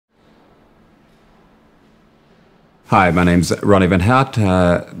Hi, my name's Ronnie Van Hout.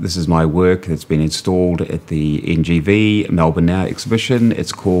 This is my work that's been installed at the NGV Melbourne Now exhibition.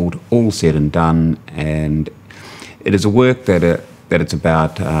 It's called All Said and Done, and it is a work that it's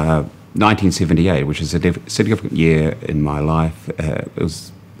about 1978, which is a significant year in my life. It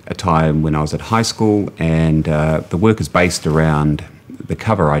was a time when I was at high school, and the work is based around the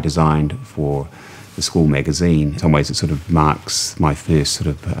cover I designed for the school magazine. In some ways it sort of marks my first sort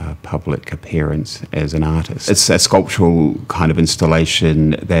of public appearance as an artist. It's a sculptural kind of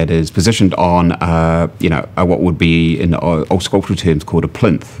installation that is positioned on what would be in old sculptural terms called a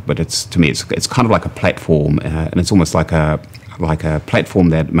plinth, but to me it's kind of like a platform, and it's almost like a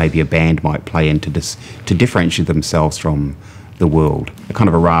platform that maybe a band might play in to differentiate themselves from the world. A kind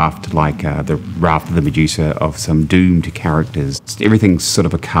of a raft, like the raft of the Medusa of some doomed characters. Everything's sort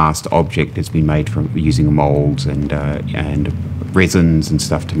of a cast object that's been made from using moulds and resins and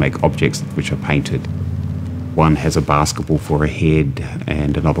stuff to make objects which are painted. One has a basketball for a head,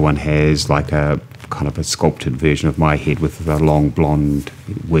 and another one has like a kind of a sculpted version of my head with a long blonde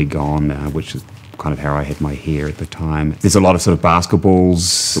wig on, which is kind of how I had my hair at the time. There's a lot of sort of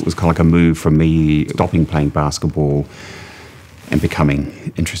basketballs. It was kind of like a move from me stopping playing basketball and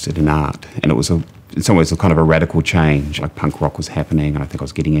becoming interested in art. And it was, in some ways, a kind of a radical change. Like punk rock was happening, and I think I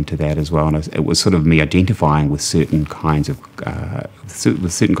was getting into that as well. And it was sort of me identifying with certain kinds of,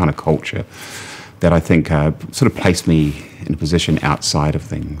 with certain kind of culture that I think sort of placed me in a position outside of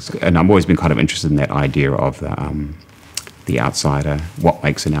things. And I've always been kind of interested in that idea of the outsider, what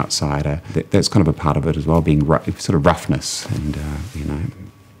makes an outsider. That's kind of a part of it as well, being sort of roughness and,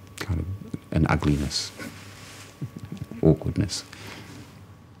 kind of an ugliness. Awkwardness.